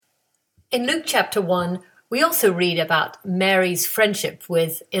In Luke chapter 1, we also read about Mary's friendship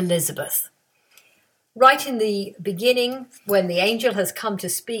with Elizabeth. Right in the beginning, when the angel has come to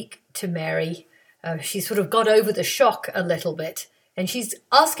speak to Mary, she sort of got over the shock a little bit. And she's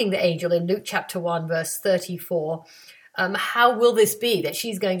asking the angel in Luke chapter 1, verse 34, how will this be that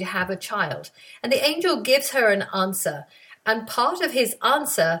she's going to have a child? And the angel gives her an answer. And part of his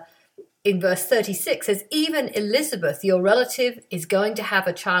answer in verse 36 says, even Elizabeth, your relative, is going to have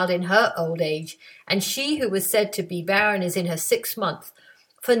a child in her old age, and she who was said to be barren is in her 6th month,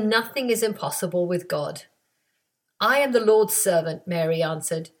 for nothing is impossible with God. I am the Lord's servant, Mary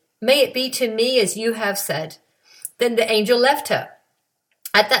answered. May it be to me as you have said. Then the angel left her.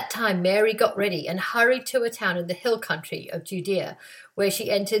 At that time, Mary got ready and hurried to a town in the hill country of Judea, where she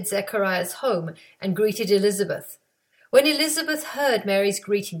entered Zechariah's home and greeted Elizabeth. When Elizabeth heard Mary's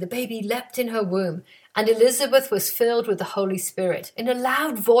greeting, the baby leapt in her womb, and Elizabeth was filled with the Holy Spirit. In a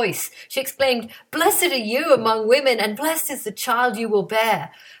loud voice, she exclaimed, Blessed are you among women, and blessed is the child you will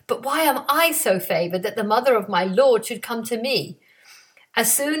bear. But why am I so favored that the mother of my Lord should come to me?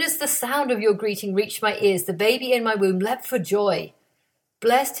 As soon as the sound of your greeting reached my ears, the baby in my womb leapt for joy.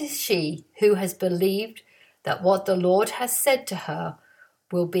 Blessed is she who has believed that what the Lord has said to her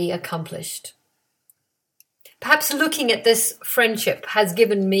will be accomplished. Perhaps looking at this friendship has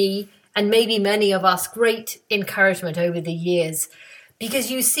given me and maybe many of us great encouragement over the years, because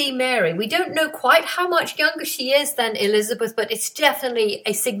you see Mary, we don't know quite how much younger she is than Elizabeth, but it's definitely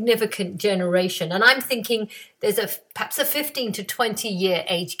a significant generation. And I'm thinking there's perhaps a 15 to 20 year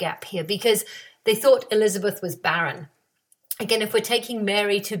age gap here, because they thought Elizabeth was barren. Again, if we're taking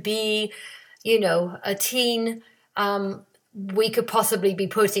Mary to be, a teen, we could possibly be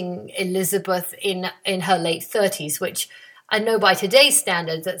putting Elizabeth in her late 30s, which I know by today's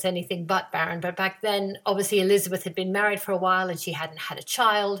standards that's anything but barren. But back then, obviously, Elizabeth had been married for a while and she hadn't had a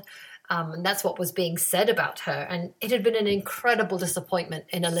child. And that's what was being said about her. And it had been an incredible disappointment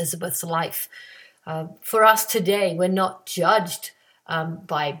in Elizabeth's life. For us today, we're not judged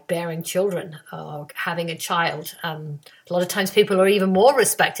by bearing children or having a child. A lot of times people are even more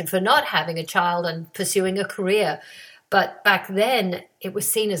respected for not having a child and pursuing a career. But back then, it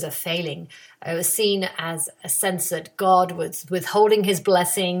was seen as a failing. It was seen as a sense that God was withholding his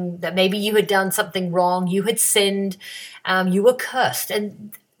blessing, that maybe you had done something wrong, you had sinned, you were cursed.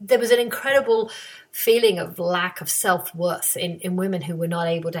 And there was an incredible feeling of lack of self-worth in women who were not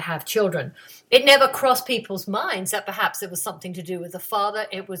able to have children. It never crossed people's minds that perhaps it was something to do with the father.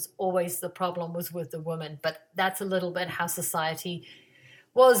 It was always the problem was with the woman. But that's a little bit how society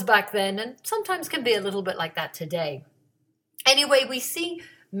was back then, and sometimes can be a little bit like that today. Anyway, we see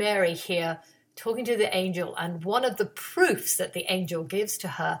Mary here talking to the angel, and one of the proofs that the angel gives to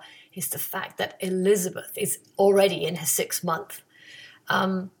her is the fact that Elizabeth is already in her 6th month.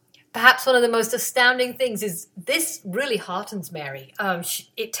 Perhaps one of the most astounding things is this really heartens Mary.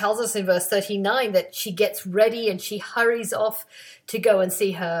 It tells us in verse 39 that she gets ready and she hurries off to go and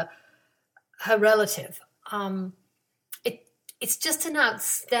see her relative. It's just an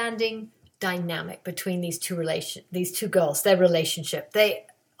outstanding dynamic between these two girls, their relationship. They've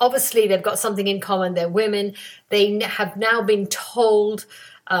got something in common. They're women. They have now been told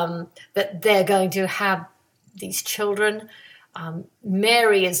that they're going to have these children.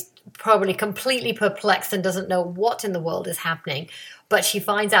 Mary is probably completely perplexed and doesn't know what in the world is happening, but she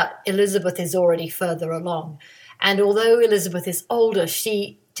finds out Elizabeth is already further along. And although Elizabeth is older,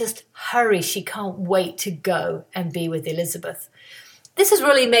 she just hurries. She can't wait to go and be with Elizabeth. This has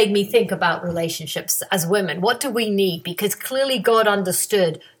really made me think about relationships as women. What do we need? Because clearly God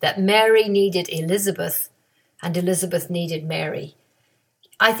understood that Mary needed Elizabeth and Elizabeth needed Mary.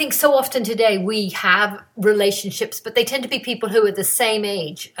 I think so often today we have relationships, but they tend to be people who are the same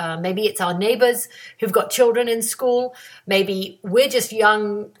age. Maybe it's our neighbors who've got children in school. Maybe we're just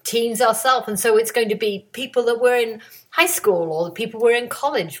young teens ourselves, and so it's going to be people that we're in high school or the people we're in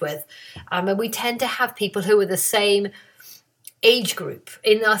college with. And we tend to have people who are the same age group,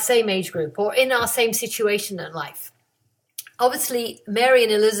 in our same age group, or in our same situation in life. Obviously, Mary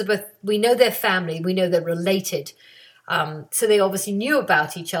and Elizabeth, we know they're family, we know they're related. So they obviously knew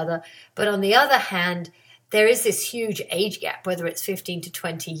about each other. But on the other hand, there is this huge age gap, whether it's 15 to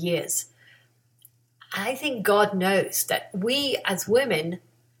 20 years. I think God knows that we as women,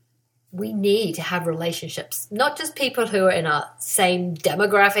 we need to have relationships, not just people who are in our same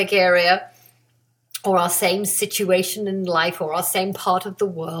demographic area or our same situation in life or our same part of the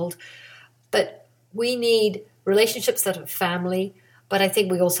world, but we need relationships that are family. But I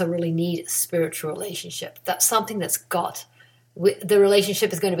think we also really need a spiritual relationship. That's something that's got The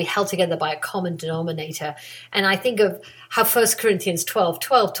relationship is going to be held together by a common denominator. And I think of how 1 Corinthians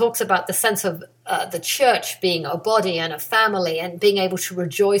 12:12 talks about the sense of the church being a body and a family and being able to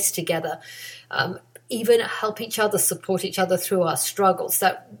rejoice together, even help each other, support each other through our struggles,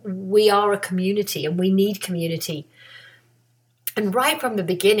 that we are a community and we need community. And right from the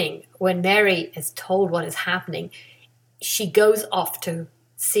beginning, when Mary is told what is happening, she goes off to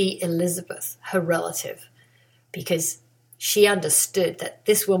see Elizabeth, her relative, because she understood that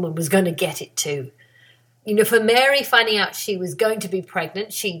this woman was going to get it too. You know, for Mary, finding out she was going to be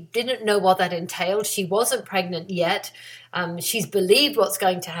pregnant, she didn't know what that entailed. She wasn't pregnant yet. She's believed what's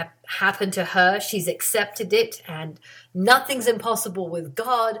going to happen to her. She's accepted it, and nothing's impossible with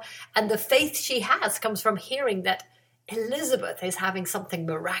God. And the faith she has comes from hearing that Elizabeth is having something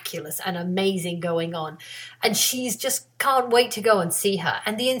miraculous and amazing going on. And she's just can't wait to go and see her.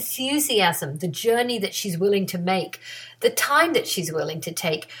 And the enthusiasm, the journey that she's willing to make, the time that she's willing to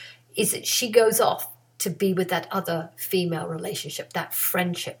take, is that she goes off to be with that other female relationship, that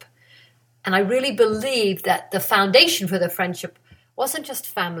friendship. And I really believe that the foundation for the friendship wasn't just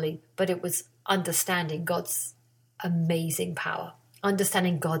family, but it was understanding God's amazing power,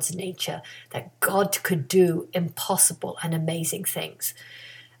 understanding God's nature, that God could do impossible and amazing things.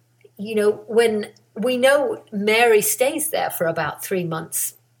 You know, when we know Mary stays there for about 3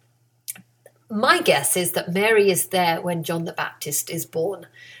 months, my guess is that Mary is there when John the Baptist is born,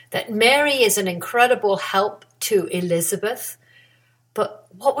 that Mary is an incredible help to Elizabeth. But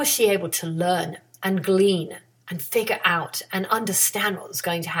what was she able to learn and glean and figure out and understand what was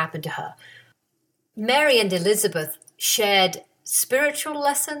going to happen to her? Mary and Elizabeth shared spiritual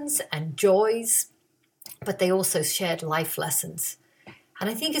lessons and joys, but they also shared life lessons. And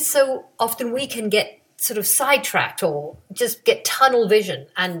I think it's so often we can get sort of sidetracked or just get tunnel vision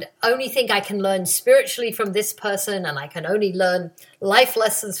and only think I can learn spiritually from this person and I can only learn life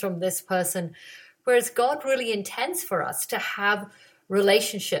lessons from this person. Whereas God really intends for us to have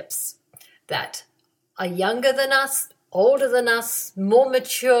relationships that are younger than us, older than us, more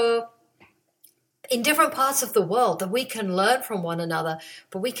mature, in different parts of the world, that we can learn from one another,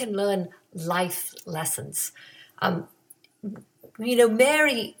 but we can learn life lessons. You know,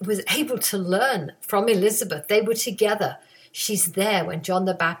 Mary was able to learn from Elizabeth. They were together. She's there when John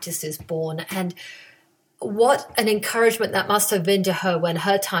the Baptist is born. And what an encouragement that must have been to her when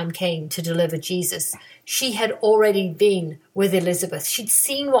her time came to deliver Jesus. She had already been with Elizabeth. She'd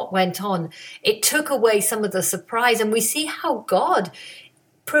seen what went on. It took away some of the surprise. And we see how God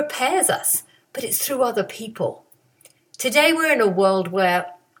prepares us, but it's through other people. Today we're in a world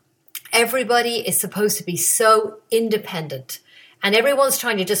where everybody is supposed to be so independent. And everyone's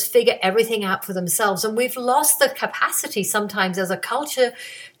trying to just figure everything out for themselves. And we've lost the capacity sometimes as a culture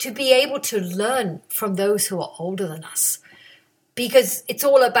to be able to learn from those who are older than us. Because it's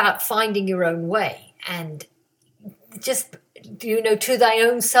all about finding your own way. And just, you know, to thy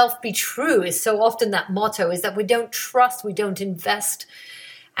own self be true is so often that motto, is that we don't trust, we don't invest.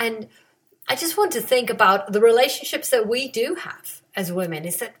 And I just want to think about the relationships that we do have as women,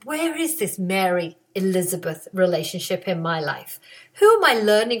 is that where is this Mary Elizabeth relationship in my life? Who am I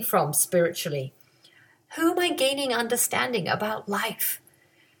learning from spiritually? Who am I gaining understanding about life?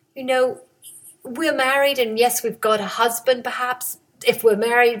 You know, we're married, and yes, we've got a husband perhaps if we're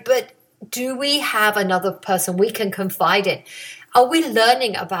married, but do we have another person we can confide in? Are we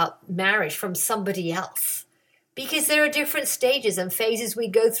learning about marriage from somebody else? Because there are different stages and phases we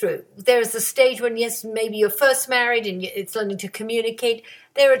go through. There's the stage when, yes, maybe you're first married and it's learning to communicate.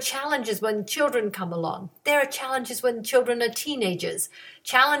 There are challenges when children come along. There are challenges when children are teenagers.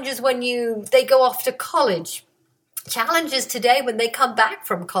 Challenges when they go off to college. Challenges today when they come back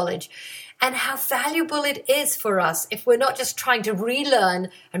from college. And how valuable it is for us if we're not just trying to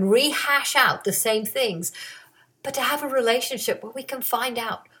relearn and rehash out the same things, but to have a relationship where we can find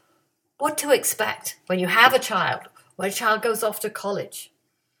out what to expect when you have a child, when a child goes off to college.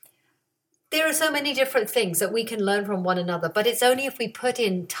 There are so many different things that we can learn from one another, but it's only if we put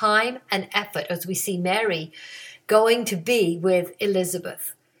in time and effort, as we see Mary going to be with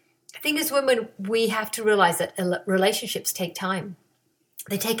Elizabeth. I think as women, we have to realize that relationships take time.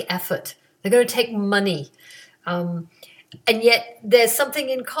 They take effort. They're going to take money. And yet there's something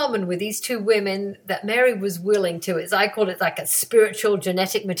in common with these two women that Mary was willing to, as I call it, like a spiritual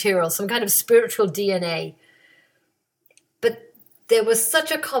genetic material, some kind of spiritual DNA. But there was such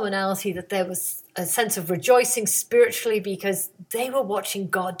a commonality that there was a sense of rejoicing spiritually because they were watching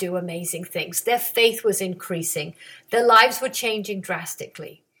God do amazing things. Their faith was increasing. Their lives were changing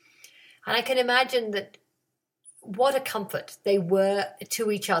drastically. And I can imagine that what a comfort they were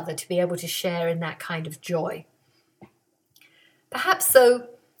to each other to be able to share in that kind of joy. Perhaps, though,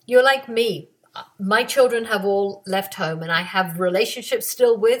 you're like me. My children have all left home, and I have relationships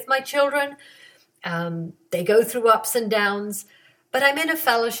still with my children. They go through ups and downs, but I'm in a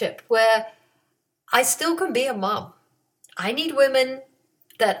fellowship where I still can be a mom. I need women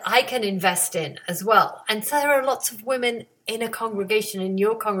that I can invest in as well. And so there are lots of women in a congregation, in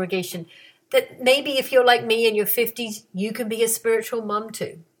your congregation, that maybe if you're like me in your 50s, you can be a spiritual mom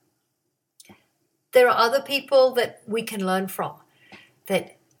too. There are other people that we can learn from,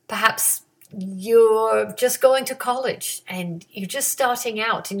 that perhaps you're just going to college and you're just starting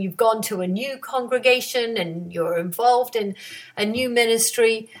out and you've gone to a new congregation and you're involved in a new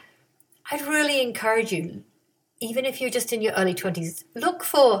ministry. I'd really encourage you, even if you're just in your early 20s, look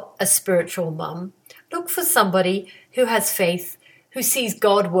for a spiritual mom. Look for somebody who has faith, who sees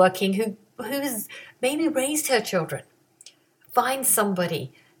God working, who's maybe raised her children. Find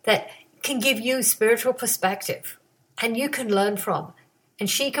somebody that can give you spiritual perspective and you can learn from, and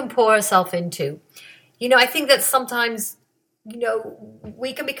she can pour herself into. I think that sometimes,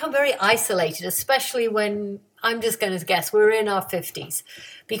 we can become very isolated, especially when, I'm just going to guess, we're in our 50s,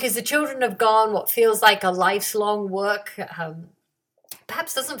 because the children have gone what feels like a life's long work.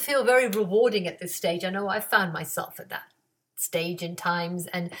 Perhaps doesn't feel very rewarding at this stage. I know I found myself at that stage in times,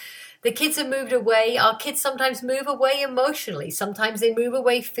 and the kids have moved away. Our kids sometimes move away emotionally. Sometimes they move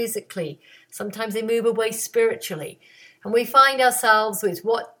away physically. Sometimes they move away spiritually. And we find ourselves with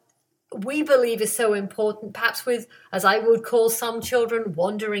what we believe is so important, perhaps with, as I would call some children,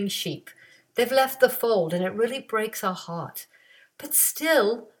 wandering sheep. They've left the fold, and it really breaks our heart. But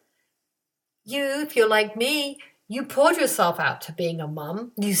still, if you're like me, you poured yourself out to being a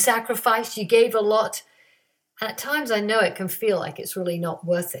mum. You sacrificed, you gave a lot. And at times I know it can feel like it's really not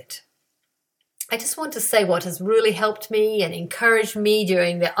worth it. I just want to say what has really helped me and encouraged me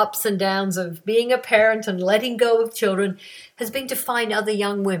during the ups and downs of being a parent and letting go of children has been to find other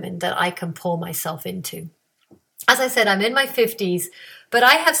young women that I can pour myself into. As I said, I'm in my 50s, but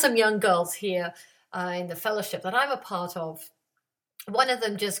I have some young girls here in the fellowship that I'm a part of. One of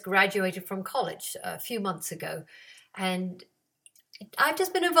them just graduated from college a few months ago, and I've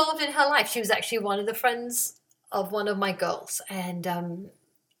just been involved in her life. She was actually one of the friends of one of my girls, and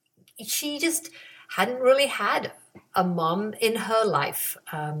she just hadn't really had a mom in her life.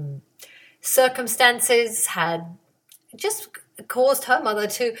 Circumstances had just caused her mother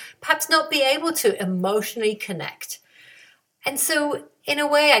to perhaps not be able to emotionally connect. And so, in a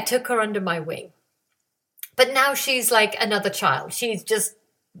way, I took her under my wing. But now she's like another child. She's just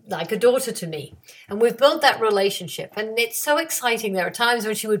like a daughter to me. And we've built that relationship. And it's so exciting. There are times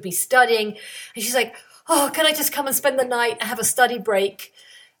when she would be studying and she's like, oh, can I just come and spend the night and have a study break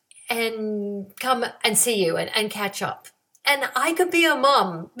and come and see you and catch up? And I could be a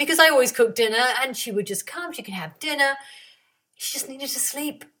mom because I always cook dinner, and she would just come. She could have dinner. She just needed to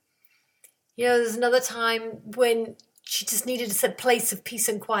sleep. There's another time when she just needed a place of peace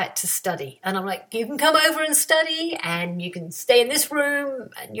and quiet to study. And I'm like, you can come over and study, and you can stay in this room,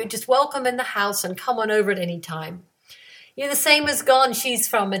 and you're just welcome in the house and come on over at any time. The same as Gon. She's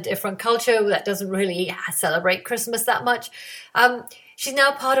from a different culture that doesn't really celebrate Christmas that much. She's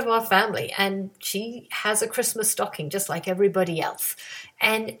now part of our family, and she has a Christmas stocking just like everybody else.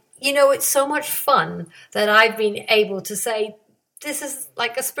 And, it's so much fun that I've been able to say, this is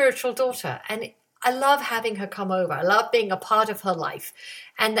like a spiritual daughter. And I love having her come over. I love being a part of her life,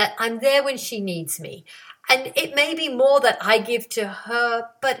 and that I'm there when she needs me. And it may be more that I give to her,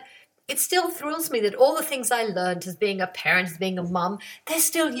 but it still thrills me that all the things I learned as being a parent, as being a mom, they're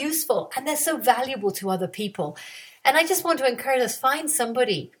still useful and they're so valuable to other people. And I just want to encourage us, find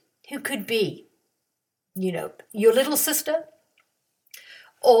somebody who could be, your little sister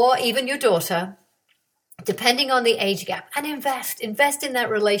or even your daughter, depending on the age gap, and invest in that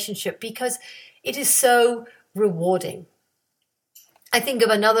relationship because it is so rewarding. I think of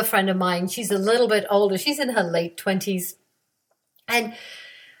another friend of mine. She's a little bit older. She's in her late 20s. And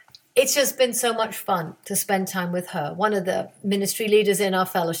it's just been so much fun to spend time with her. One of the ministry leaders in our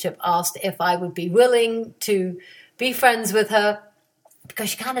fellowship asked if I would be willing to be friends with her because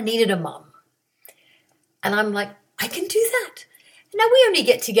she kind of needed a mom. And I'm like, I can do that. Now, we only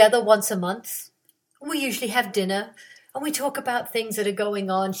get together once a month. We usually have dinner and we talk about things that are going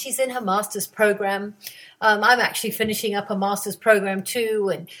on. She's in her master's program. I'm actually finishing up a master's program too.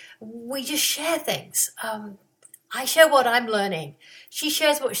 And we just share things. I share what I'm learning. She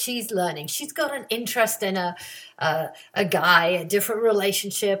shares what she's learning. She's got an interest in a guy, a different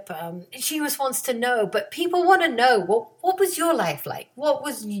relationship. And she just wants to know. But people want to know, what was your life like? What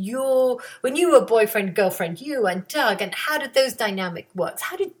was when you were boyfriend, girlfriend, you and Doug, and how did those dynamics work?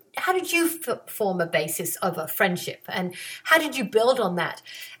 did you form a basis of a friendship, and how did you build on that?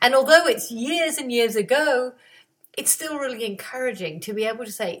 And although it's years and years ago, it's still really encouraging to be able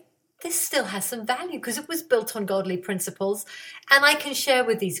to say, this still has some value because it was built on godly principles, and I can share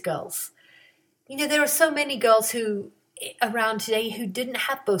with these girls. There are so many girls who around today who didn't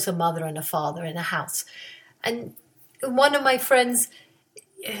have both a mother and a father in a house. And one of my friends,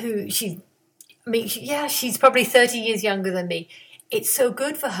 she's probably 30 years younger than me. It's so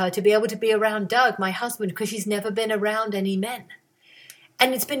good for her to be able to be around Doug, my husband, because she's never been around any men.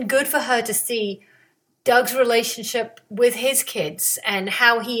 And it's been good for her to see Doug's relationship with his kids and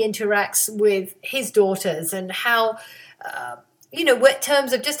how he interacts with his daughters, and how, in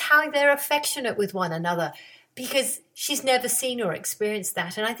terms of just how they're affectionate with one another, because she's never seen or experienced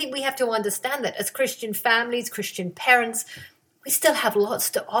that. And I think we have to understand that as Christian families, Christian parents, we still have lots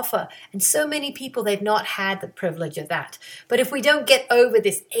to offer. And so many people, they've not had the privilege of that. But if we don't get over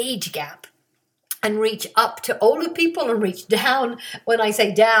this age gap and reach up to older people and reach down, when I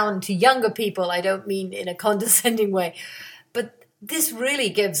say down to younger people, I don't mean in a condescending way, but this really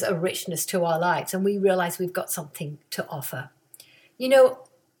gives a richness to our lives, and we realize we've got something to offer.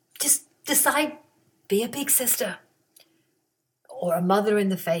 Just decide, be a big sister or a mother in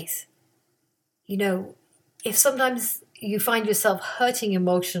the faith. If sometimes you find yourself hurting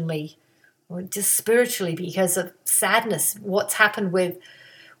emotionally or just spiritually because of sadness, what's happened with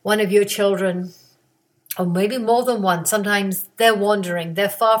one of your children, or maybe more than one, sometimes they're wandering, they're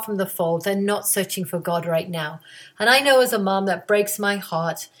far from the fold, they're not searching for God right now. And I know as a mom that breaks my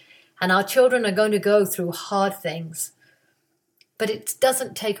heart, and our children are going to go through hard things. But it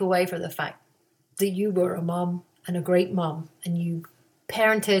doesn't take away from the fact that you were a mom and a great mom, and you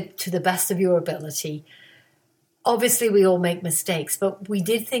parented to the best of your ability. Obviously, we all make mistakes, but we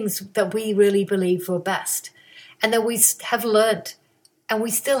did things that we really believed were best, and that we have learned, and we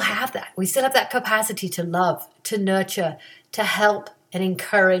still have that. We still have that capacity to love, to nurture, to help and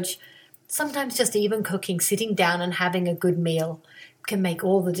encourage. Sometimes just even cooking, sitting down and having a good meal can make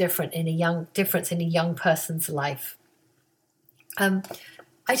all the difference in a young person's life.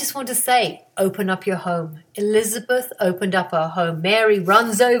 I just want to say, open up your home. Elizabeth opened up her home. Mary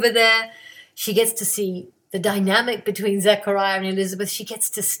runs over there. She gets to see the dynamic between Zechariah and Elizabeth. She gets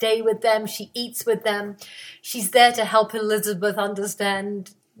to stay with them. She eats with them. She's there to help Elizabeth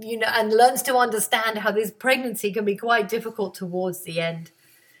understand, and learns to understand how this pregnancy can be quite difficult towards the end.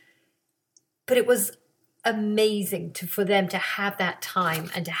 But it was amazing for them to have that time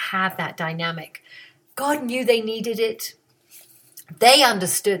and to have that dynamic. God knew they needed it. They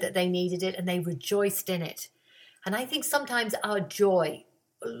understood that they needed it, and they rejoiced in it. And I think sometimes our joy,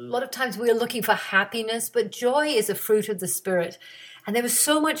 a lot of times we are looking for happiness, but joy is a fruit of the Spirit. And there was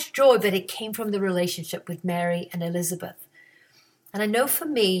so much joy, but it came from the relationship with Mary and Elizabeth. And I know for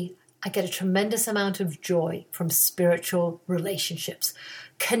me, I get a tremendous amount of joy from spiritual relationships,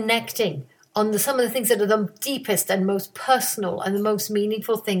 connecting on some of the things that are the deepest and most personal and the most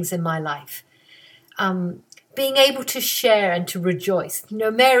meaningful things in my life. Being able to share and to rejoice.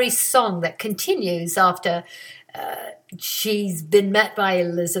 Mary's song that continues after she's been met by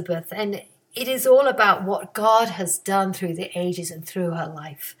Elizabeth. And it is all about what God has done through the ages and through her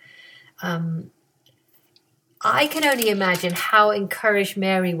life. I can only imagine how encouraged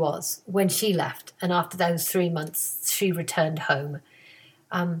Mary was when she left. And after those 3 months, she returned home.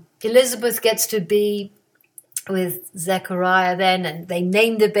 Elizabeth gets to be with Zechariah then, and they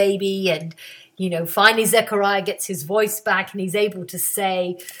name the baby, and finally Zechariah gets his voice back, and he's able to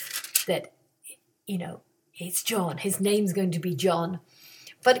say that, it's John. His name's going to be John.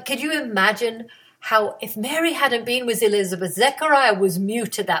 But could you imagine how, if Mary hadn't been with Elizabeth, Zechariah was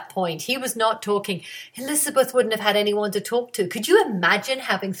mute at that point. He was not talking. Elizabeth wouldn't have had anyone to talk to. Could you imagine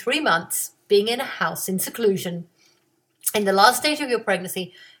having 3 months, being in a house in seclusion, in the last stage of your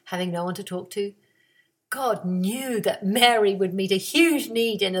pregnancy, having no one to talk to? God knew that Mary would meet a huge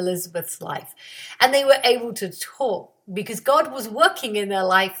need in Elizabeth's life. And they were able to talk because God was working in their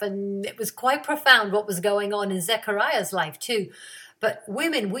life, and it was quite profound what was going on in Zechariah's life too. But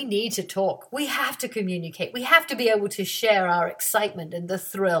women, we need to talk. We have to communicate. We have to be able to share our excitement and the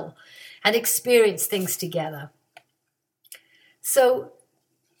thrill and experience things together. So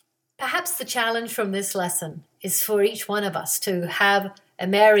perhaps the challenge from this lesson is for each one of us to have a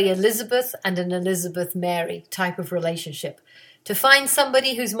Mary Elizabeth and an Elizabeth Mary type of relationship. To find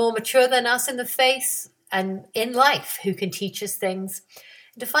somebody who's more mature than us in the faith and in life, who can teach us things.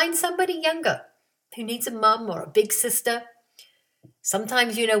 And to find somebody younger who needs a mum or a big sister.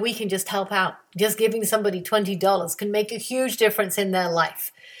 Sometimes, we can just help out. Just giving somebody $20 can make a huge difference in their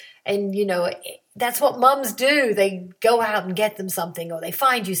life. And, that's what mums do. They go out and get them something, or they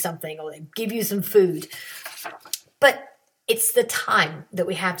find you something, or they give you some food. But it's the time that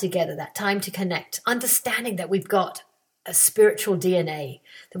we have together, that time to connect, understanding that we've got a spiritual DNA,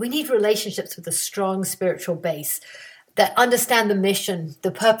 that we need relationships with a strong spiritual base, that understand the mission,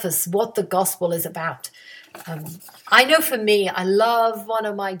 the purpose, what the gospel is about. I know for me, I love one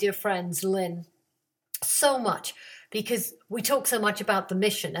of my dear friends, Lynn, so much, because we talk so much about the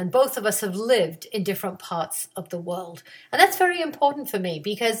mission, and both of us have lived in different parts of the world. And that's very important for me,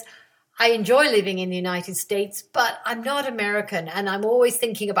 because I enjoy living in the United States, but I'm not American, and I'm always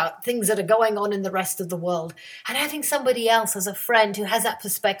thinking about things that are going on in the rest of the world. And having somebody else as a friend who has that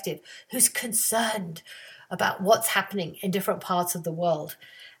perspective, who's concerned about what's happening in different parts of the world,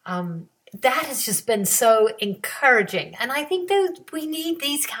 that has just been so encouraging. And I think that we need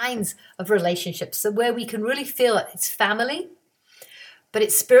these kinds of relationships, so where we can really feel it. It's family, but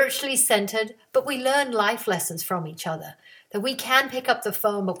it's spiritually centered, but we learn life lessons from each other. That we can pick up the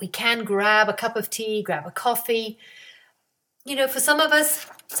phone, but we can grab a cup of tea, grab a coffee. You know, for some of us,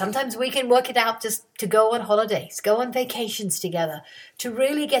 sometimes we can work it out just to go on holidays, go on vacations together, to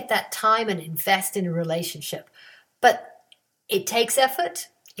really get that time and invest in a relationship. But it takes effort,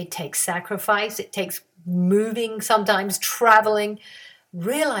 it takes sacrifice, it takes moving, sometimes traveling,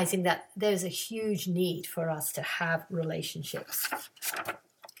 realizing that there's a huge need for us to have relationships.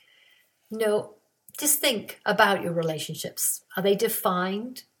 No. Just think about your relationships. Are they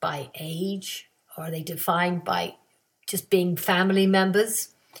defined by age? Or are they defined by just being family members?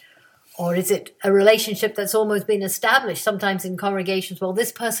 Or is it a relationship that's almost been established? Sometimes in congregations, well,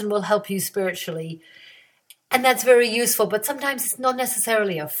 this person will help you spiritually. And that's very useful, but sometimes it's not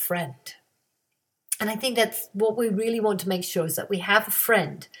necessarily a friend. And I think that's what we really want to make sure, is that we have a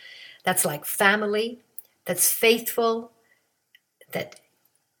friend that's like family, that's faithful, that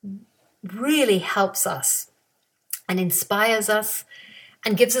really helps us and inspires us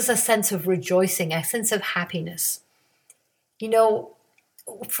and gives us a sense of rejoicing, a sense of happiness. You know,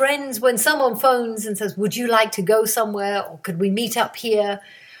 friends, when someone phones and says, would you like to go somewhere, or could we meet up here,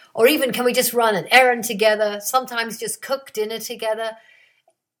 or even can we just run an errand together, sometimes just cook dinner together,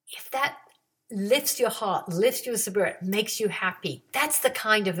 if that lifts your heart, lifts your spirit, makes you happy, that's the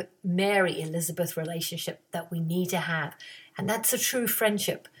kind of Mary-Elizabeth relationship that we need to have. And that's a true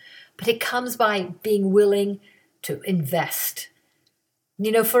friendship. But it comes by being willing to invest.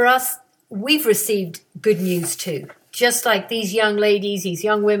 You know, for us, we've received good news too. Just like these young ladies, these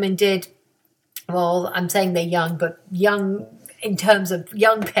young women did. Well, I'm saying they're young, but young in terms of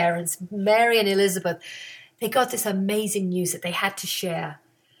young parents, Mary and Elizabeth, they got this amazing news that they had to share.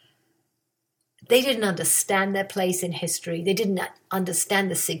 They didn't understand their place in history. They didn't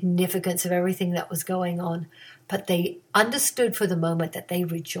understand the significance of everything that was going on, but they understood for the moment that they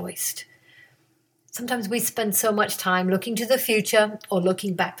rejoiced. Sometimes we spend so much time looking to the future or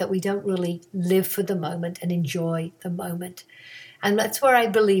looking back that we don't really live for the moment and enjoy the moment. And that's where I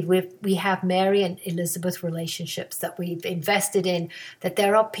believe we have Mary and Elizabeth relationships that we've invested in, that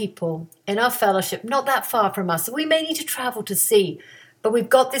there are people in our fellowship not that far from us that we may need to travel to see, but we've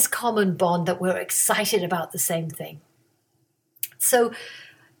got this common bond that we're excited about the same thing. So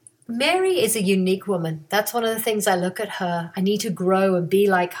Mary is a unique woman. That's one of the things I look at her. I need to grow and be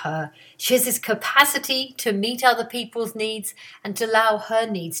like her. She has this capacity to meet other people's needs and to allow her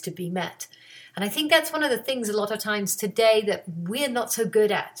needs to be met. And I think that's one of the things a lot of times today that we're not so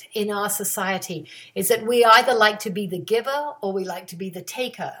good at in our society, is that we either like to be the giver or we like to be the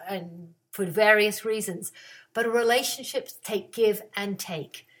taker, and for various reasons. But relationships give and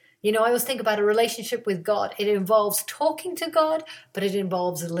take. You know, I always think about a relationship with God. It involves talking to God, but it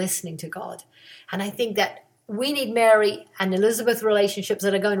involves listening to God. And I think that we need Mary and Elizabeth relationships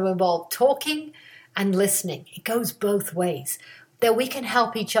that are going to involve talking and listening. It goes both ways. That we can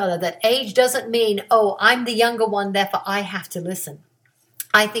help each other. That age doesn't mean, oh, I'm the younger one, therefore I have to listen.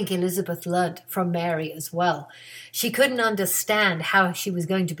 I think Elizabeth learned from Mary as well. She couldn't understand how she was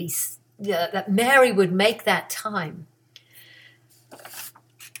going to be, that Mary would make that time.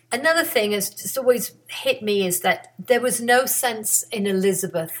 Another thing that's just always hit me is that there was no sense in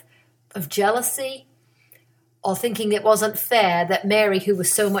Elizabeth of jealousy or thinking it wasn't fair that Mary, who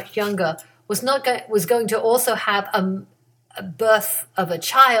was so much younger, was going to also have a birth of a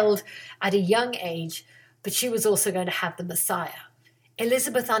child at a young age, but she was also going to have the Messiah.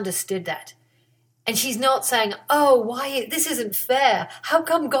 Elizabeth understood that. And she's not saying, oh, why, this isn't fair. How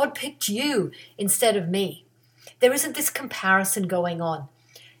come God picked you instead of me? There isn't this comparison going on.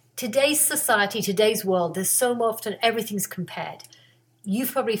 Today's society, today's world, there's so often everything's compared.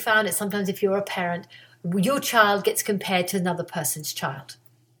 You've probably found it sometimes if you're a parent, your child gets compared to another person's child.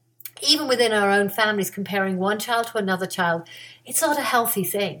 even within our own families, comparing one child to another child, it's not a healthy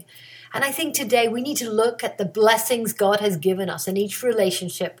thing. And I think today we need to look at the blessings God has given us in each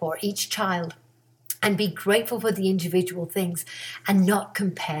relationship or each child and be grateful for the individual things and not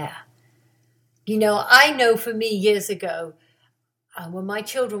compare. You know, I know for me years ago, when my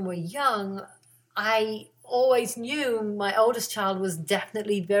children were young, I always knew my oldest child was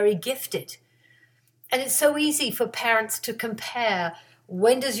definitely very gifted. And it's so easy for parents to compare.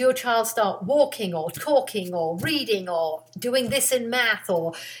 When does your child start walking or talking or reading or doing this in math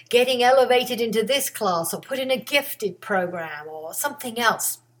or getting elevated into this class or put in a gifted program or something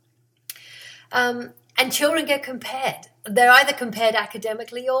else? And children get compared. They're either compared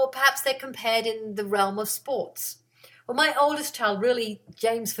academically or perhaps they're compared in the realm of sports. Well, my oldest child really,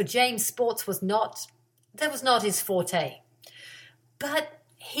 James, sports was not his forte. But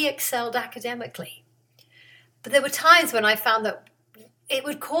he excelled academically. But there were times when I found that it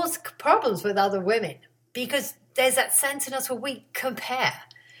would cause problems with other women because there's that sense in us where we compare.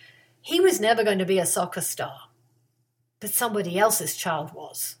 He was never going to be a soccer star, but somebody else's child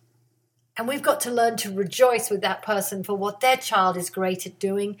was. And we've got to learn to rejoice with that person for what their child is great at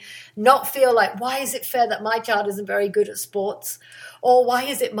doing, not feel like, why is it fair that my child isn't very good at sports? Or why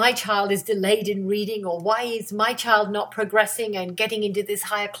is it my child is delayed in reading? Or why is my child not progressing and getting into this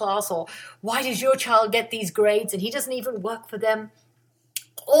higher class? Or why does your child get these grades and he doesn't even work for them?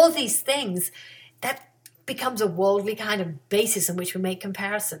 All these things, that becomes a worldly kind of basis in which we make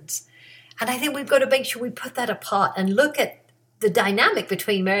comparisons. And I think we've got to make sure we put that apart and look at the dynamic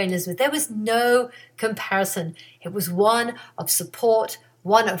between Mary and Elizabeth. There was no comparison. It was one of support,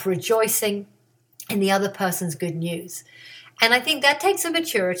 one of rejoicing in the other person's good news. And I think that takes a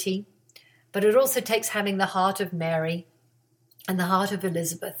maturity, but it also takes having the heart of Mary and the heart of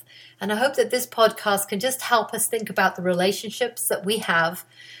Elizabeth. And I hope that this podcast can just help us think about the relationships that we have,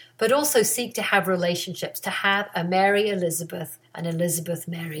 but also seek to have relationships, to have a Mary Elizabeth and Elizabeth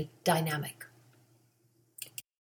Mary dynamic.